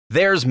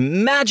There's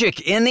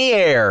magic in the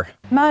air.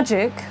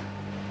 Magic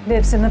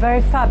lives in the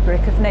very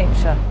fabric of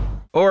nature.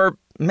 Or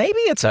maybe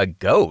it's a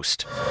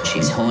ghost.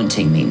 She's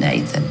haunting me,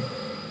 Nathan.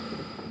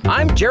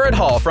 I'm Jared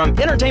Hall from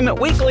Entertainment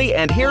Weekly,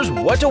 and here's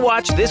what to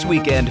watch this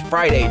weekend,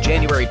 Friday,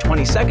 January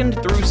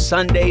 22nd through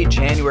Sunday,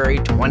 January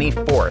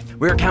 24th.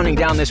 We're counting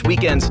down this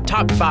weekend's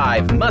top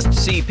 5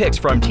 must-see picks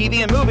from TV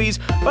and movies,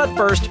 but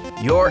first,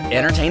 your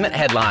entertainment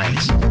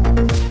headlines.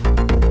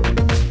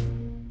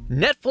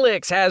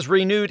 Netflix has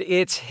renewed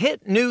its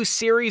hit new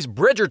series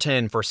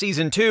Bridgerton for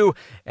season 2,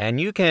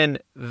 and you can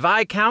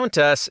Viscount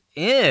us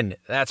in.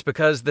 That's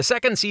because the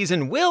second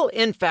season will,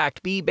 in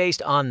fact, be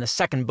based on the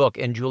second book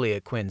in Julia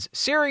Quinn's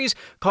series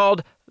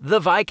called The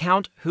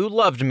Viscount Who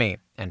Loved Me,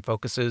 and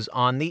focuses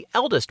on the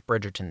eldest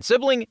Bridgerton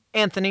sibling,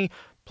 Anthony,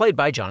 played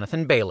by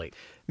Jonathan Bailey.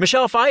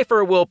 Michelle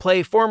Pfeiffer will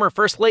play former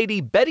First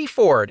Lady Betty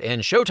Ford in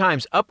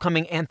Showtime's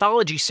upcoming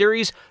anthology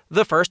series,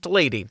 The First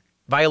Lady.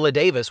 Viola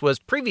Davis was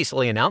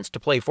previously announced to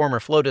play former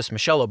FLOTUS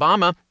Michelle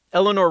Obama.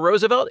 Eleanor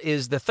Roosevelt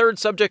is the third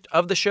subject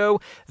of the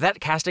show. That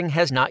casting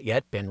has not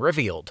yet been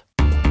revealed.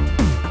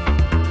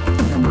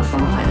 Number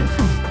 5.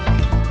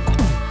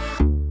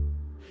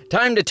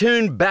 Time to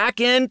tune back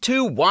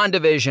into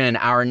WandaVision,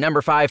 our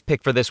number 5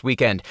 pick for this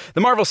weekend.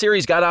 The Marvel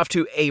series got off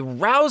to a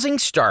rousing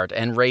start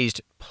and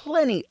raised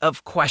plenty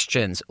of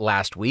questions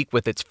last week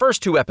with its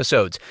first 2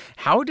 episodes.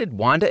 How did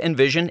Wanda and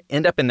Vision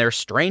end up in their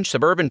strange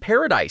suburban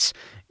paradise?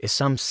 Is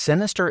some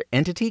sinister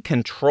entity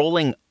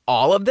controlling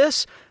all of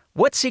this?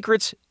 What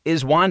secrets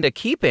is Wanda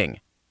keeping?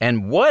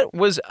 And what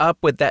was up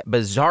with that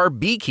bizarre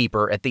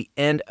beekeeper at the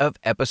end of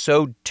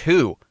episode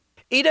 2?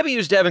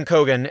 EW's Devin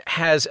Kogan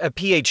has a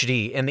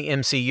PhD in the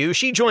MCU.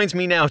 She joins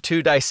me now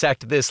to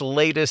dissect this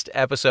latest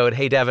episode.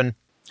 Hey, Devin.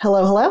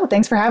 Hello.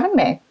 Thanks for having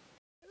me.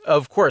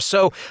 Of course.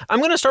 So I'm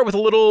going to start with a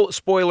little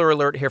spoiler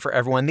alert here for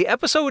everyone. The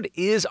episode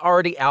is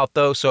already out,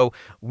 though, so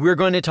we're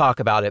going to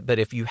talk about it. But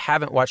if you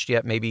haven't watched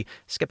yet, maybe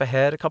skip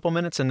ahead a couple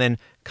minutes and then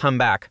come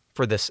back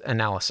for this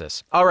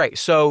analysis. All right,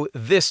 so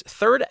this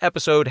third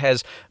episode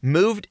has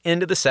moved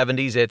into the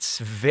 70s. It's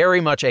very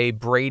much a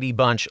Brady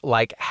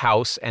Bunch-like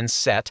house and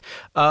set.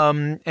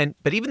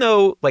 But even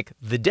though like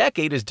the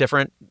decade is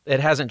different, it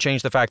hasn't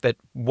changed the fact that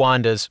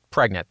Wanda's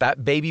pregnant.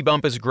 That baby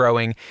bump is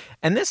growing,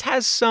 and this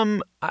has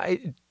some,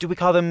 do we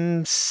call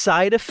them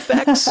side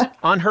effects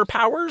on her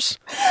powers?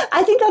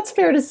 I think that's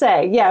fair to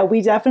say. Yeah,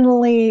 we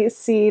definitely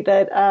see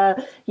that,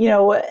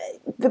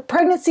 the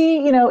pregnancy,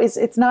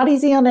 it's not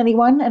easy on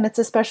anyone, and it's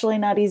especially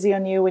not easy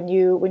on you when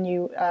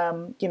you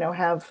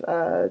have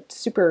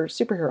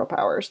superhero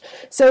powers.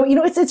 So,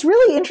 it's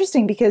really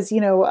interesting because,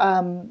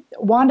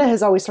 Wanda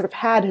has always sort of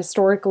had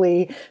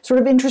historically sort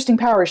of interesting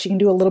powers. She can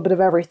do a little bit of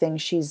everything.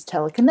 She's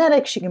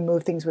telekinetic. She can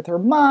move things with her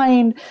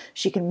mind.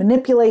 She can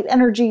manipulate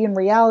energy and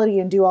reality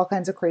and do all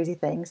kinds of crazy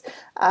things.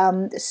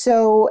 And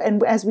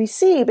as we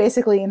see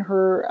basically in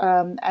her,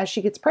 as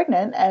she gets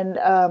pregnant and,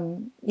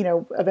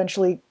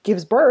 eventually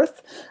gives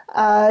birth,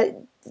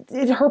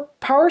 her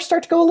powers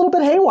start to go a little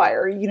bit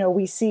haywire.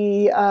 We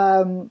see,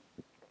 fire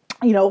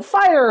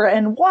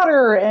and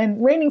water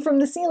and raining from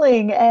the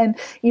ceiling and,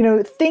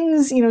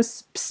 things,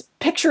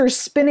 pictures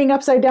spinning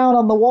upside down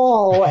on the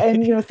wall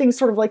and, things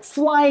sort of like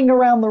flying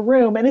around the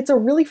room. And it's a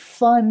really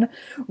fun,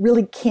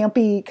 really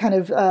campy kind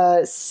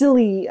of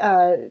silly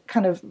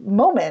kind of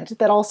moment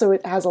that also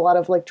it has a lot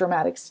of like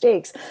dramatic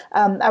stakes.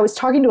 I was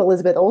talking to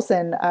Elizabeth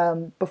Olsen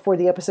before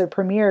the episode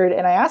premiered,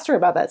 and I asked her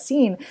about that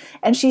scene.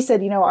 And she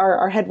said,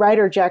 our head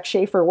writer, Jack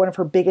Schaefer, one of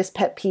her biggest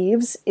pet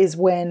peeves is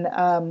when,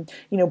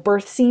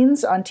 birth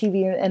scenes on TV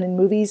and in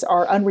movies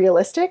are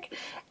unrealistic.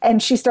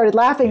 And she started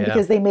laughing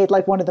because they made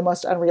like one of the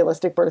most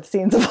unrealistic birth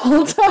scenes of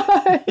all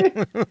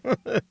time.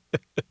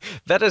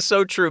 That is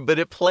so true, but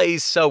it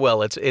plays so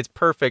well. It's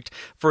perfect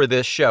for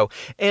this show.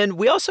 And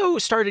we also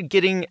started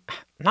getting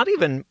not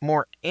even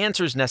more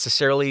answers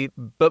necessarily,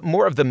 but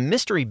more of the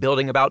mystery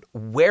building about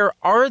where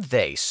are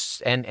they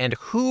and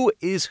who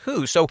is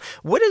who. So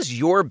what is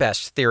your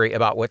best theory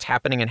about what's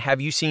happening? And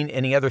have you seen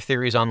any other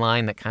theories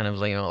online that kind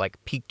of,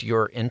 piqued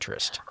your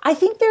interest? I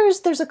think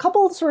there's a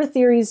couple of sort of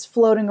theories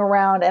floating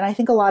around, and I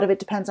think a lot of it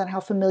depends on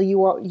how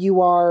familiar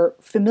you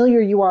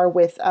are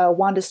with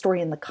Wanda's story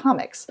in the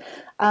comics.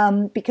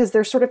 Because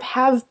there sort of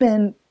have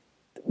been,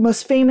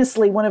 most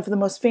famously, one of the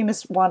most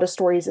famous Wanda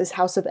stories is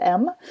House of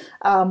M,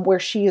 where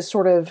she is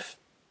sort of,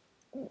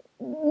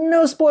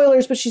 no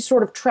spoilers, but she's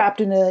sort of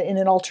trapped in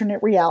an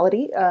alternate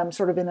reality,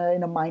 sort of in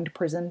a mind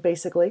prison,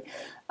 basically.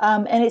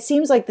 And it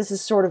seems like this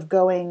is sort of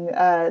going,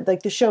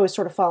 like the show is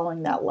sort of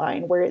following that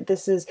line, where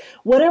this is,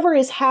 whatever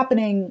is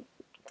happening.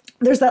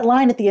 There's that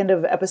line at the end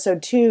of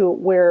episode 2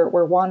 where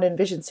Wanda and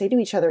Vision say to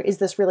each other, is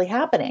this really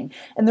happening?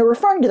 And they're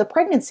referring to the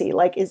pregnancy,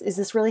 like, is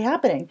this really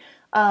happening?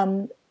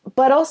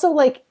 But also,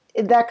 like,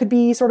 that could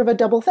be sort of a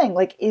double thing.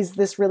 Like, is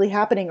this really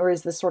happening, or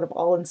is this sort of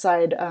all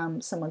inside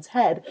someone's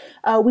head?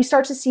 We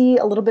start to see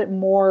a little bit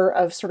more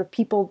of sort of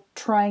people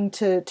trying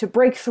to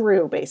break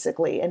through,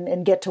 basically,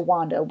 and get to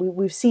Wanda.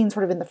 We've seen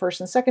sort of in the first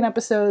and second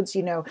episodes,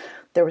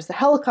 there was the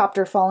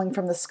helicopter falling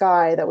from the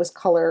sky that was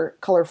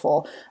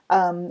colorful.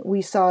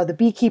 We saw the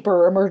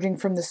beekeeper emerging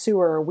from the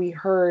sewer. We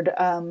heard,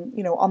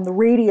 on the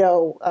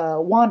radio,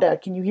 Wanda,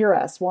 can you hear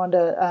us?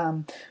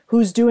 Wanda,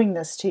 who's doing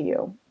this to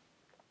you?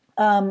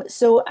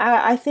 So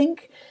I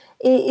think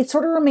it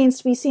sort of remains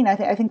to be seen. I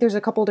think there's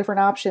a couple different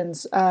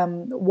options.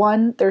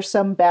 One, there's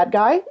some bad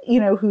guy,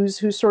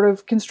 who's sort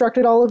of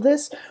constructed all of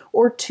this,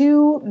 or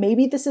two,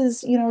 maybe this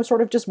is,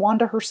 sort of just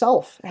Wanda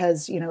herself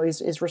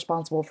is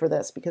responsible for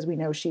this, because we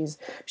know she's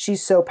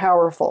so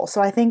powerful.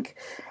 So I think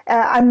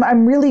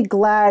I'm really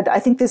glad. I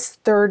think this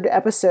third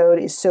episode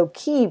is so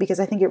key, because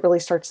I think it really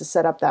starts to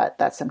set up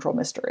that central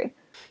mystery.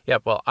 Yeah,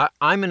 well,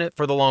 I'm in it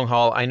for the long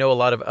haul. I know a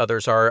lot of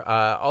others are.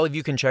 All of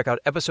you can check out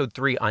episode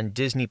 3 on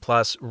Disney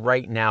Plus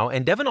right now.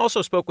 And Devin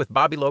also spoke with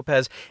Bobby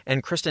Lopez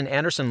and Kristen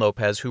Anderson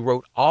Lopez, who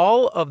wrote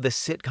all of the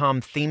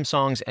sitcom theme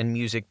songs and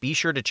music. Be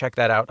sure to check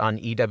that out on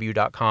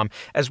EW.com,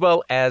 as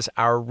well as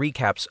our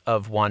recaps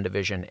of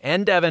WandaVision.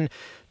 And Devin,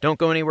 don't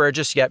go anywhere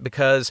just yet,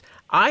 because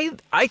I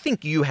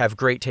think you have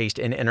great taste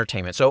in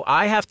entertainment. So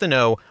I have to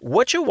know,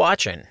 what you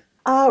watching?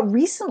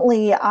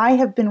 Recently, I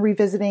have been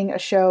revisiting a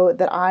show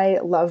that I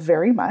love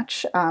very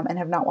much and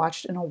have not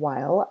watched in a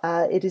while.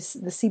 It is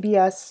the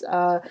CBS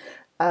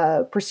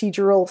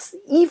procedural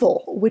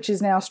Evil, which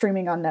is now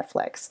streaming on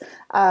Netflix.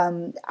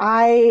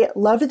 I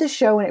loved the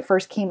show when it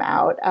first came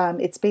out.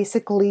 It's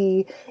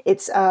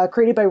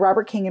created by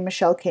Robert King and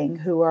Michelle King,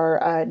 who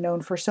are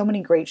known for so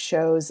many great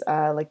shows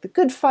like The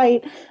Good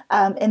Fight.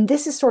 And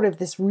this is sort of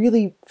this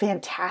really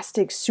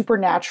fantastic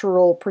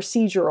supernatural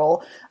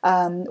procedural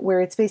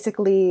where it's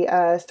basically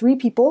three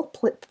people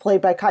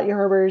played by Katja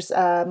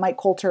Herbers, Mike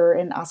Colter,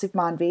 and Asif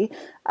Manvi,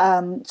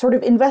 sort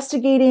of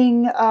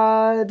investigating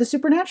the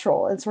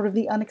supernatural and sort of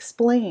the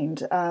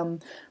unexplained.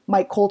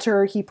 Mike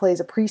Colter, he plays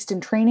a priest in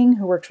training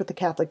who works with the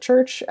Catholic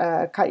Church.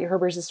 Katja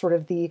Herbers is sort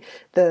of the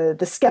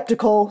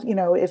skeptical,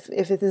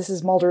 if this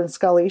is Mulder and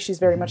Scully, she's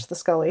very much the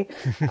Scully.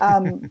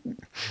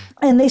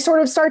 And they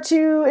sort of start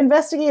to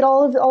investigate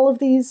all of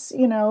these,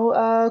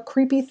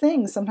 creepy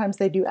things. Sometimes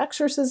they do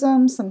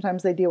exorcisms,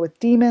 sometimes they deal with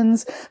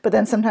demons, but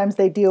then sometimes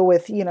they deal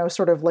with,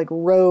 sort of like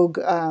rogue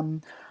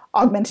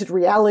augmented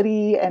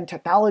reality and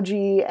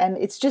technology. And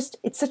it's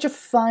such a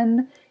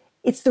fun,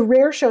 it's the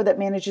rare show that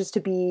manages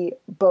to be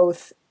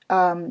both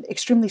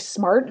extremely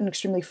smart and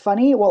extremely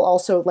funny, while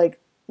also like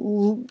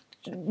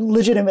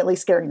legitimately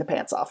scaring the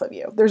pants off of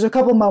you. There's a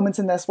couple moments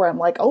in this where I'm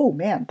like, oh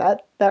man,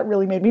 that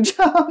really made me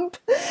jump.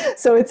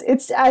 So I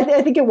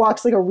think it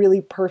walks like a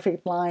really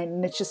perfect line,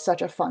 and it's just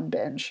such a fun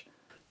binge.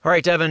 All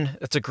right, Devin,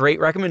 that's a great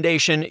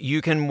recommendation.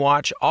 You can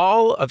watch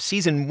all of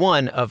Season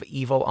 1 of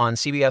Evil on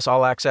CBS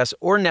All Access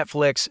or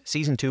Netflix.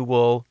 Season 2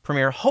 will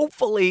premiere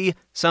hopefully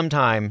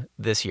sometime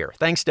this year.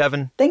 Thanks,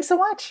 Devin. Thanks so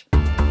much.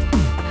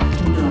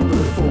 Number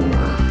 4.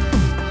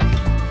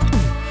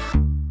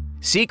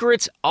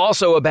 Secrets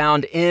also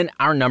abound in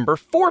our number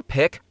 4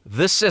 pick,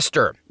 The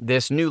Sister.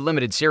 This new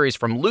limited series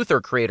from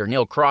Luther creator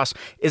Neil Cross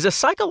is a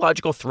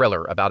psychological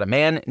thriller about a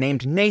man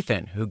named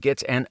Nathan who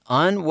gets an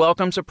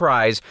unwelcome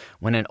surprise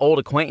when an old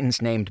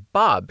acquaintance named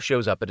Bob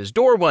shows up at his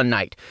door one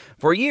night.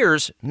 For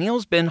years,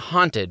 Neil's been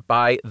haunted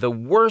by the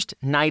worst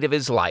night of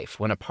his life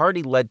when a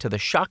party led to the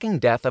shocking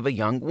death of a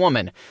young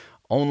woman.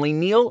 Only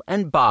Neil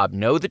and Bob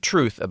know the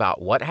truth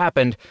about what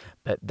happened,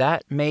 but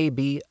that may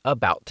be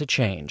about to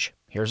change.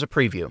 Here's a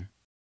preview.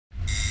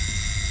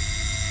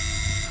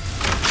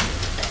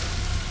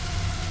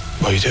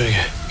 What are you doing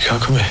here? You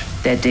can't come here.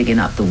 They're digging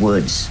up the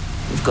woods.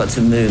 We've got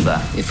to move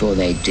her before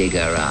they dig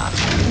her up.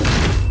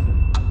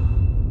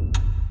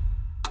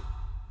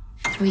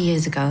 3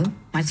 years ago,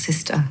 my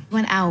sister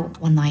went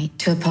out one night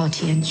to a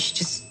party and she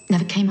just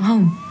never came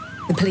home.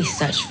 The police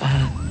searched for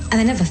her and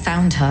they never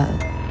found her.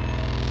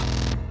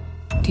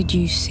 Did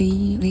you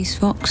see Elise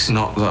Fox?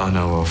 Not that I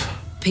know of.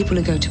 People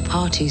who go to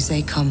parties,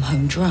 they come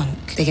home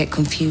drunk. They get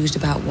confused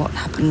about what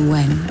happened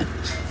when,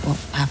 what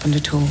happened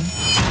at all.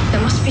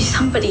 There must be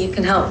somebody who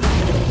can help.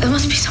 There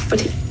must be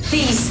somebody.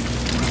 Please.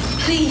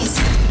 Please.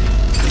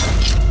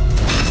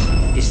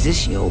 Is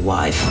this your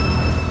wife?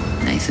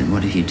 Nathan,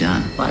 what have you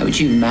done? Why would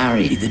you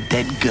marry the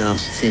dead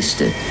girl's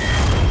sister?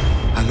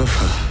 I love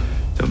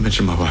her. Don't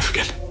mention my wife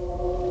again.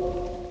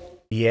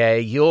 Yeah,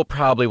 you'll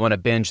probably want to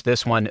binge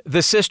this one.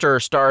 The Sister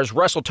stars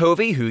Russell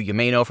Tovey, who you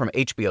may know from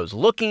HBO's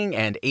Looking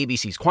and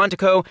ABC's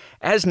Quantico,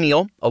 as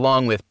Neil,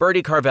 along with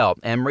Bertie Carvel,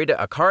 Amrita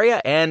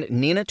Acharya, and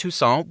Nina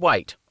Toussaint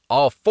White.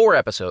 All 4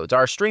 episodes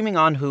are streaming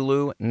on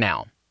Hulu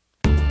now.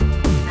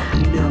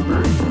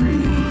 Number 3.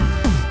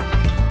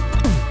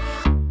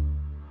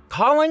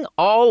 Calling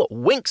all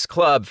Winx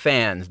Club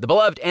fans. The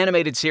beloved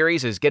animated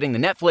series is getting the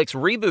Netflix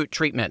reboot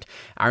treatment.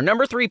 Our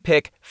number 3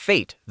 pick,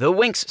 Fate, the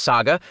Winx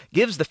Saga,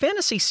 gives the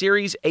fantasy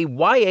series a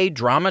YA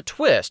drama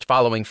twist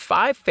following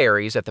 5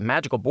 fairies at the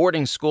magical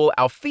boarding school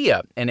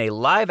Alfea in a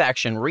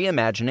live-action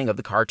reimagining of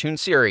the cartoon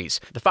series.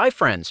 The 5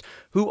 friends,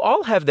 who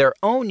all have their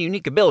own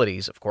unique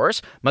abilities, of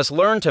course, must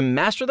learn to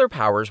master their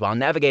powers while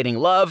navigating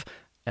love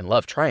and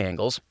love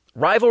triangles,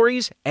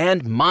 rivalries,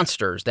 and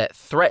monsters that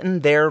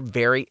threaten their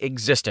very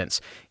existence.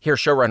 Here's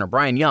showrunner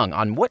Brian Young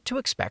on what to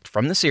expect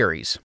from the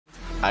series.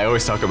 I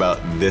always talk about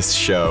this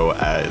show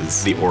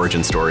as the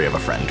origin story of a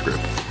friend group.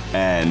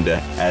 And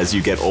as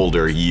you get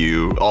older,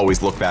 you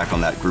always look back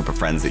on that group of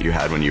friends that you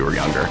had when you were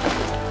younger.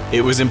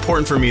 It was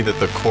important for me that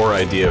the core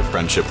idea of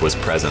friendship was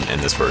present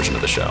in this version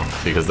of the show,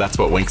 because that's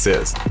what Winx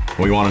is.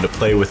 We wanted to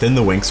play within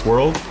the Winx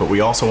world, but we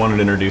also wanted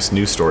to introduce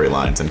new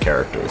storylines and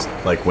characters,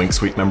 like Winx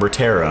Suite member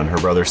Tara and her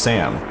brother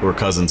Sam, who are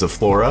cousins of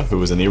Flora, who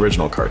was in the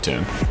original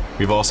cartoon.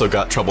 We've also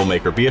got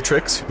troublemaker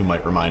Beatrix, who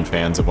might remind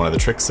fans of one of the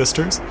Trix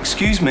sisters.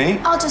 Excuse me?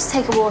 I'll just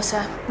take a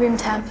water. Room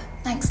temp.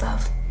 Thanks,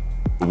 love.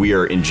 We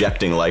are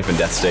injecting life and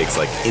death stakes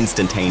like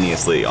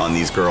instantaneously on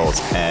these girls,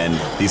 and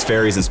these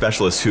fairies and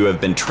specialists who have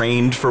been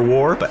trained for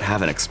war but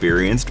haven't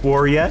experienced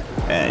war yet,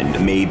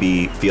 and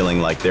maybe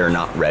feeling like they're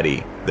not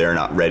ready. They're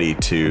not ready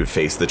to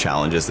face the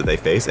challenges that they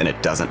face, and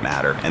it doesn't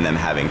matter, and them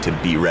having to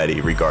be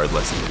ready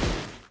regardless.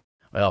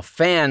 Well,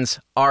 fans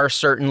are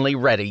certainly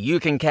ready.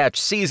 You can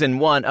catch Season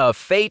 1 of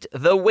Fate,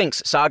 the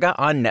Winx Saga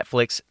on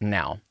Netflix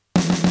now.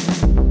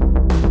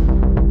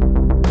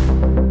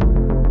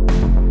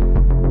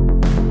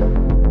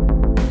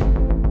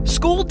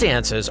 School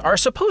dances are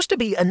supposed to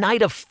be a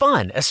night of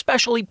fun,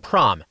 especially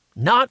prom.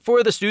 Not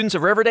for the students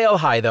of Riverdale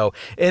High, though.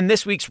 In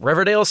this week's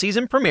Riverdale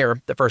season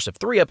premiere, the first of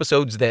 3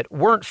 episodes that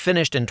weren't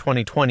finished in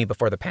 2020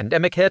 before the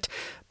pandemic hit,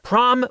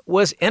 prom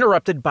was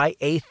interrupted by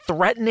a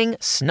threatening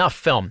snuff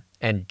film,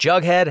 and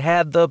Jughead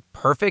had the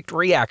perfect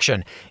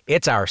reaction.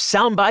 It's our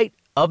soundbite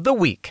of the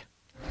week.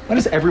 Why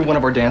does every one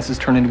of our dances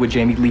turn into a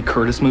Jamie Lee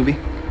Curtis movie?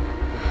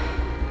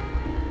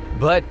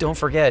 But don't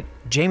forget,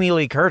 Jamie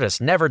Lee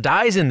Curtis never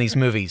dies in these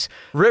movies.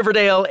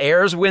 Riverdale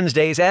airs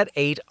Wednesdays at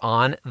 8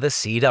 on the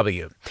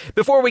CW.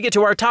 Before we get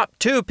to our top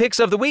 2 picks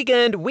of the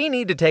weekend, we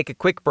need to take a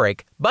quick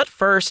break. But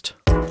first...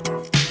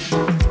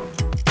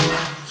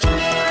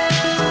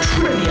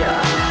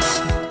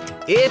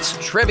 It's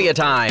trivia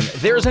time.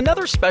 There's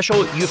another special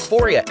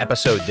Euphoria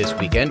episode this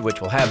weekend,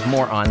 which we'll have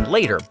more on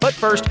later. But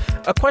first,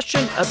 a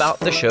question about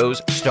the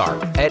show's star.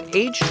 At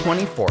age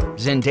 24,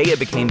 Zendaya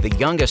became the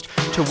youngest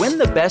to win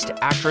the Best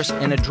Actress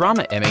in a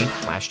Drama Emmy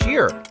last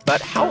year.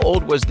 But how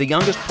old was the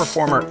youngest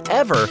performer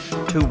ever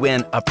to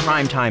win a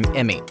Primetime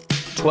Emmy?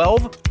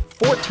 12,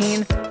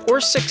 14, or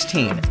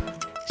 16?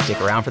 Stick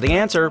around for the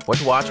answer. What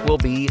to Watch will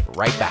be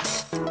right back.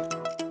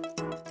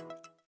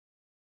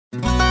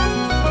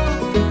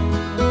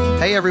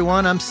 Hey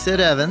everyone, I'm Sid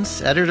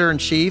Evans,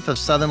 editor-in-chief of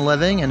Southern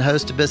Living and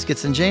host of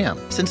Biscuits and Jam.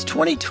 Since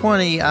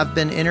 2020, I've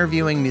been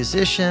interviewing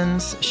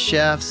musicians,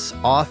 chefs,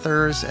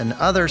 authors, and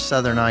other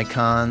Southern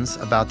icons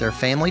about their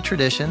family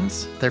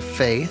traditions, their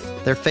faith,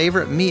 their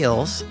favorite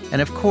meals,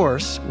 and of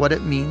course, what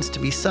it means to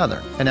be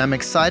Southern. And I'm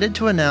excited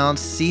to announce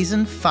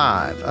Season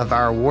 5 of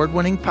our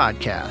award-winning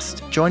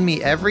podcast. Join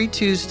me every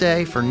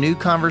Tuesday for new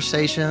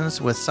conversations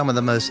with some of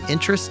the most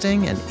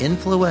interesting and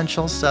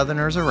influential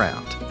Southerners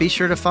around. Be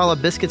sure to follow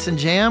Biscuits and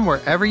Jam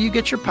wherever you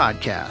get your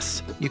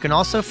podcasts. You can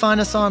also find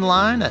us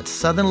online at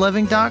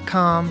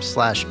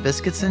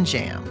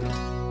southernliving.com/biscuitsandjam.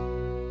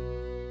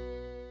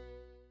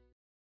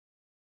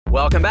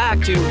 Welcome back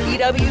to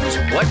EW's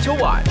What to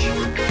Watch.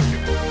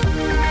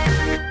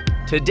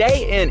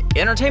 Today in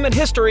entertainment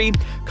history,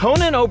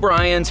 Conan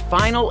O'Brien's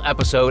final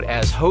episode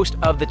as host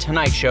of The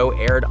Tonight Show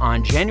aired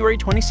on January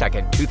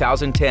 22,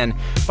 2010,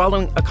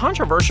 following a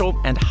controversial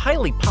and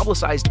highly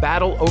publicized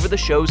battle over the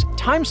show's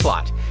time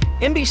slot.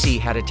 NBC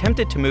had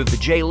attempted to move The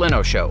Jay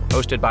Leno Show,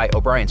 hosted by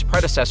O'Brien's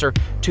predecessor,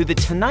 to The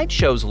Tonight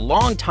Show's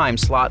long-time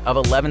slot of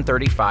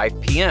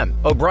 11:35 p.m.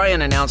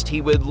 O'Brien announced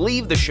he would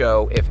leave the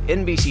show if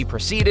NBC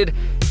proceeded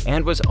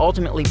and was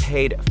ultimately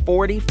paid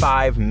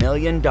 $45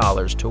 million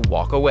to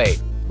walk away.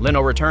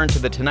 Leno returned to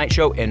The Tonight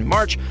Show in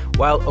March,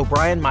 while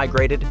O'Brien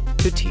migrated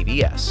to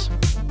TBS.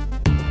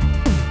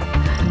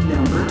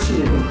 Number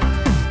 2.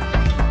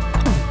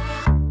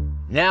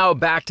 Now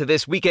back to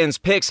this weekend's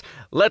picks.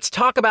 Let's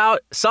talk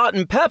about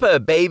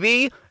Salt-N-Pepa,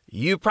 baby!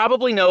 You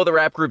probably know the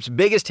rap group's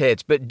biggest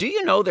hits, but do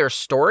you know their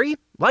story?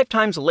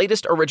 Lifetime's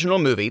latest original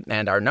movie,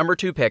 and our number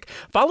 2 pick,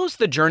 follows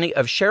the journey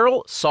of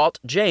Cheryl Salt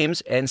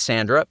James and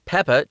Sandra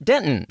Peppa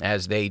Denton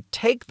as they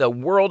take the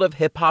world of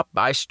hip-hop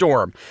by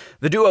storm.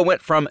 The duo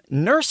went from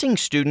nursing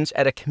students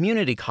at a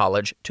community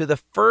college to the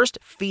first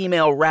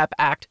female rap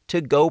act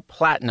to go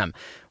platinum,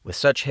 with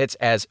such hits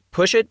as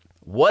Push It,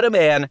 What a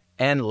Man,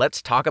 and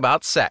Let's Talk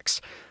About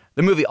Sex.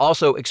 The movie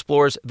also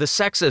explores the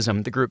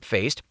sexism the group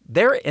faced,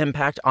 their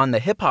impact on the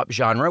hip-hop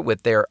genre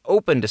with their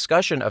open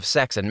discussion of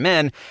sex and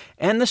men,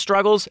 and the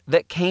struggles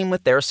that came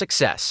with their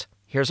success.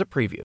 Here's a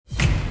preview.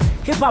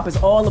 Hip-hop is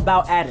all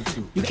about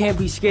attitude. You can't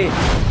be scared.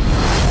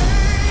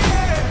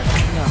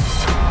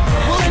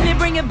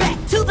 bring it back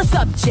to the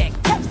subject.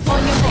 On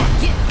your mark,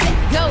 get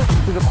set, go.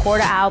 We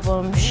record an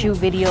album, shoot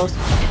videos.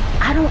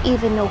 I don't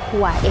even know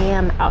who I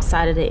am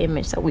outside of the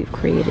image that we've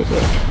created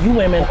here. You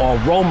women are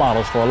role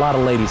models for a lot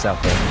of ladies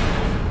out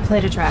there.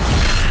 Play the track.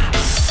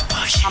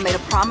 I made a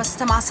promise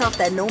to myself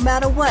that no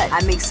matter what,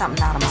 I make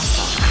something out of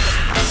myself.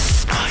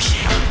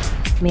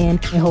 Man,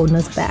 they're holding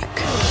us back.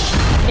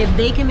 If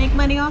they can make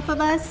money off of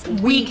us,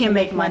 we can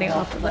make money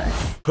off of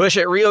us. Push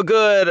it real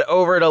good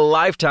over to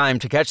Lifetime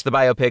to catch the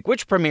biopic,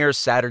 which premieres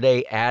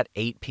Saturday at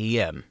 8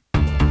 p.m.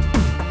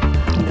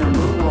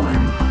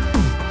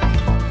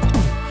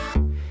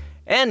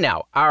 And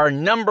now, our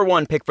number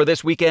one pick for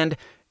this weekend,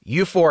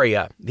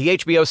 Euphoria. The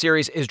HBO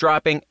series is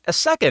dropping a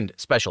second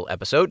special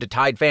episode to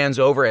tide fans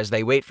over as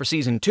they wait for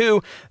season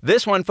 2,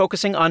 this one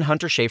focusing on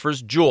Hunter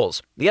Schafer's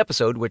Jules. The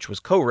episode, which was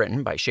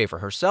co-written by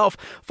Schafer herself,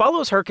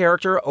 follows her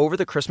character over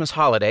the Christmas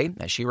holiday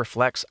as she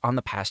reflects on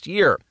the past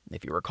year.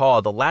 If you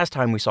recall, the last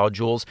time we saw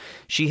Jules,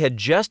 she had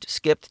just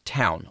skipped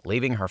town,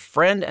 leaving her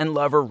friend and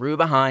lover Rue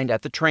behind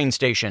at the train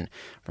station.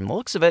 From the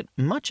looks of it,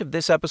 much of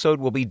this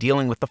episode will be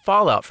dealing with the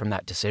fallout from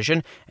that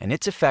decision and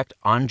its effect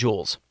on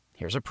Jules.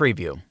 Here's a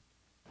preview.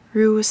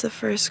 Rue was the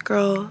first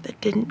girl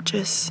that didn't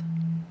just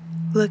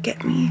look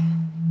at me.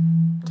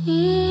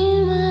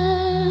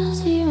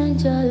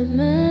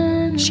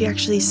 She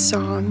actually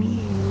saw me.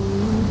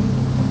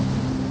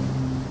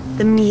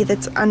 The me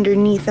that's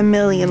underneath a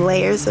million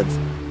layers of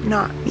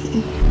not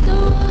me.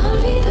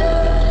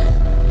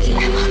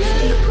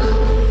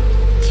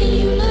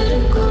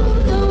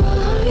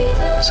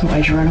 So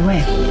why'd you run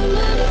away?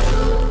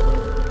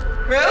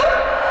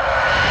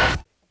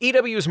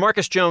 EW's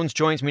Marcus Jones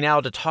joins me now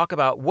to talk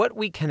about what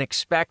we can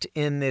expect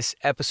in this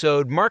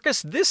episode.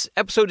 Marcus, this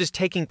episode is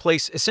taking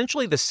place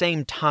essentially the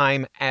same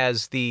time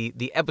as the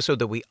episode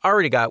that we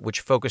already got,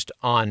 which focused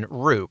on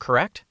Rue,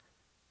 correct?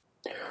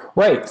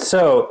 Right.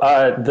 So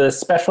the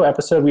special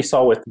episode we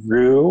saw with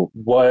Rue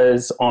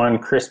was on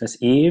Christmas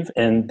Eve,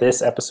 and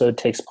this episode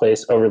takes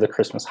place over the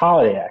Christmas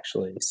holiday,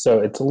 actually.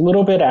 So it's a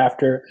little bit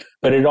after,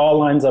 but it all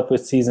lines up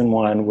with season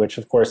 1, which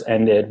of course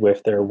ended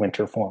with their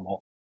winter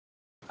formal.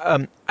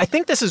 I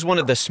think this is one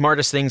of the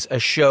smartest things a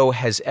show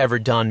has ever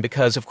done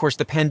because, of course,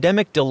 the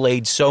pandemic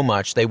delayed so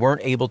much they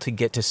weren't able to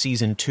get to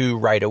season 2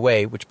 right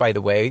away, which, by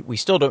the way, we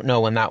still don't know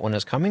when that one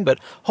is coming, but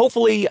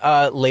hopefully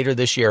later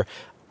this year.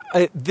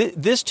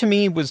 This, to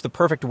me, was the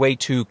perfect way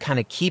to kind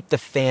of keep the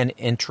fan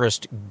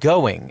interest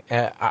going.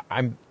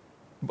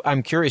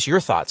 I'm curious your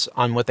thoughts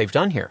on what they've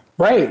done here.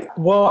 Right.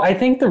 Well, I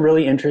think the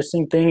really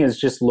interesting thing is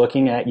just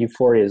looking at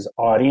Euphoria's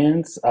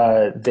audience.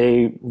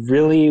 They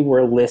really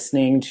were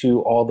listening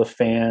to all the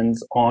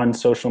fans on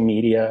social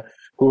media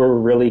who were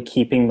really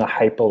keeping the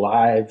hype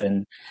alive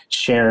and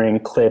sharing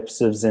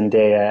clips of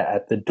Zendaya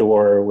at the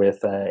door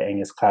with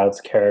Angus Cloud's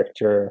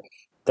character,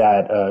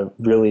 that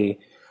really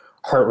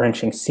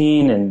heart-wrenching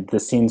scene and the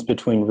scenes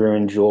between Rue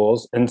and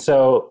Jules. And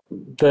so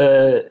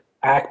the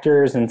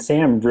actors and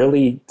Sam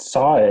really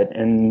saw it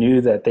and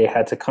knew that they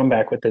had to come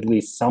back with at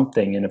least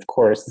something. And of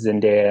course,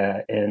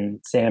 Zendaya and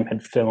Sam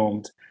had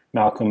filmed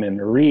Malcolm and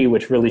Marie,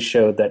 which really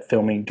showed that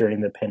filming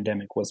during the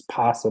pandemic was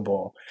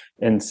possible.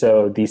 And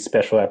so these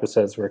special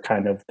episodes were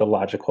kind of the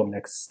logical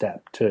next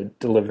step to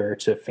deliver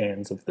to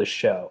fans of the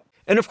show.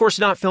 And of course,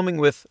 not filming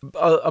with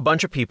a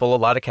bunch of people, a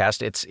lot of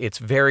cast. It's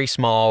very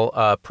small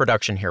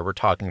production here we're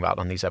talking about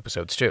on these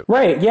episodes too.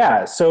 Right,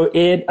 yeah. So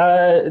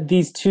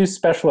these 2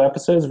 special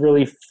episodes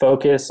really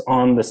focus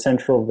on the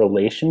central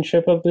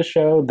relationship of the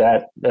show,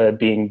 that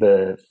being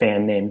the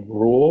fan named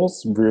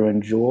Rules, Rue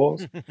and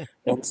Jules.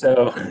 And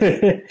so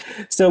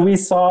so we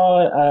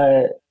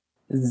saw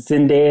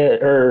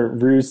Zendaya or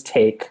Rue's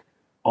take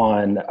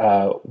on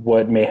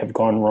what may have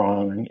gone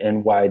wrong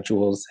and why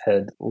Jules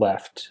had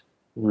left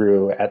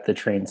Rue at the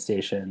train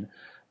station.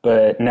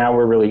 But now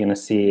we're really going to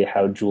see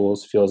how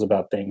Jules feels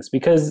about things,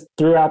 because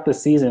throughout the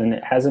season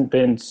it hasn't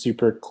been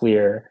super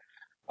clear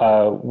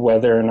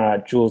whether or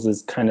not Jules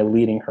is kind of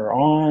leading her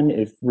on,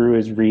 if Rue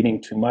is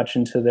reading too much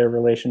into their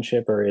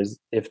relationship, or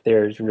if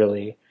there's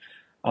really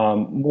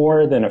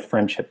more than a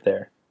friendship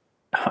there.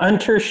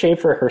 Hunter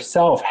Schafer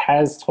herself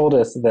has told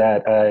us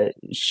that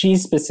she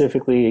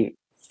specifically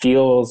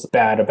feels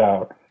bad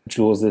about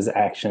Jules's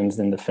actions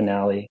in the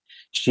finale.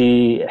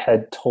 She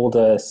had told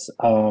us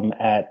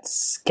at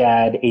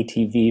SCAD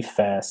ATV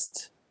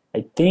Fest,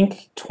 I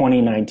think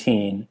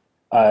 2019,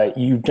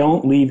 you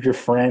don't leave your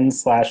friend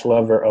 /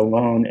 lover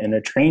alone in a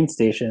train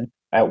station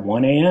at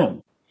 1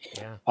 a.m.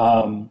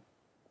 Yeah.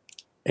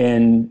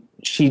 And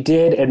she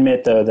did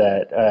admit, though,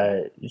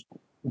 that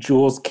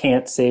Jules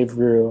can't save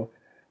Rue.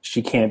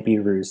 She can't be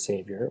Rue's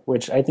savior,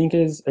 which I think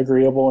is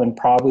agreeable and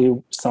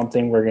probably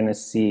something we're going to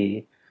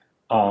see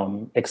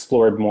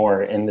explored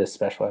more in this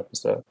special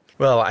episode.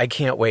 Well, I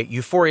can't wait.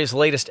 Euphoria's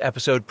latest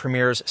episode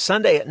premieres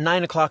Sunday at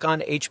 9 o'clock on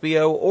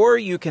HBO, or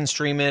you can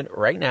stream it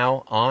right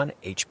now on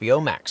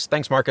HBO Max.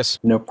 Thanks, Marcus.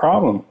 No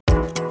problem.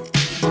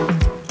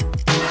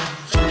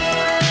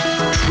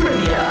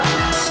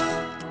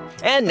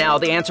 And now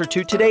the answer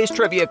to today's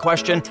trivia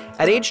question.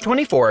 At age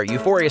 24,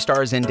 Euphoria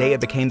star Zendaya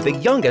became the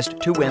youngest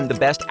to win the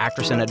Best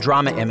Actress in a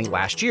Drama Emmy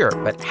last year.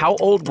 But how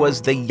old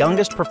was the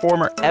youngest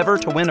performer ever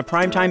to win a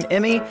Primetime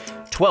Emmy?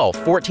 12,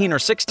 14, or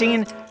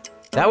 16?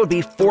 That would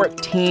be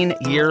 14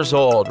 years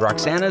old.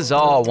 Roxana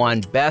Zal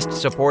won Best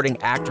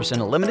Supporting Actress in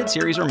a Limited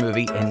Series or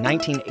Movie in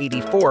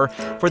 1984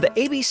 for the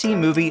ABC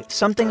movie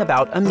Something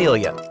About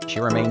Amelia. She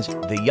remains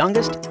the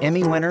youngest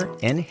Emmy winner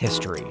in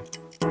history.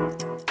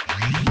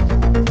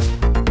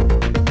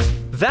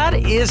 That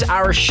is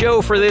our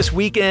show for this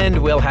weekend.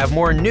 We'll have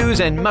more news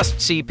and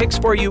must-see picks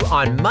for you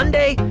on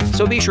Monday,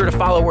 so be sure to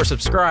follow or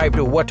subscribe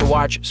to What to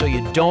Watch so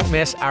you don't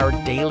miss our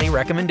daily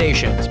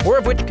recommendations, more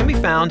of which can be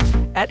found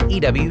at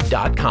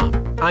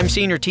EW.com. I'm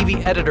Senior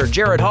TV Editor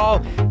Jared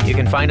Hall. You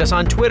can find us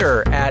on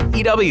Twitter at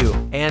EW,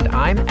 and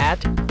I'm at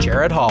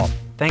Jared Hall.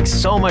 Thanks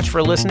so much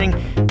for listening,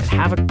 and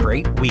have a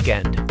great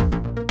weekend.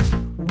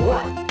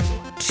 What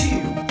to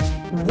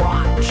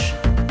watch?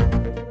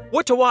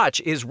 What to Watch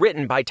is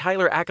written by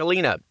Tyler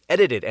Aquilina,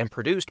 edited and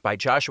produced by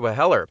Joshua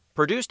Heller,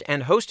 produced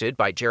and hosted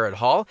by Jared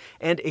Hall,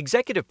 and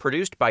executive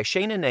produced by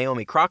Shana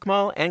Naomi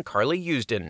Krochmal and Carly Usden.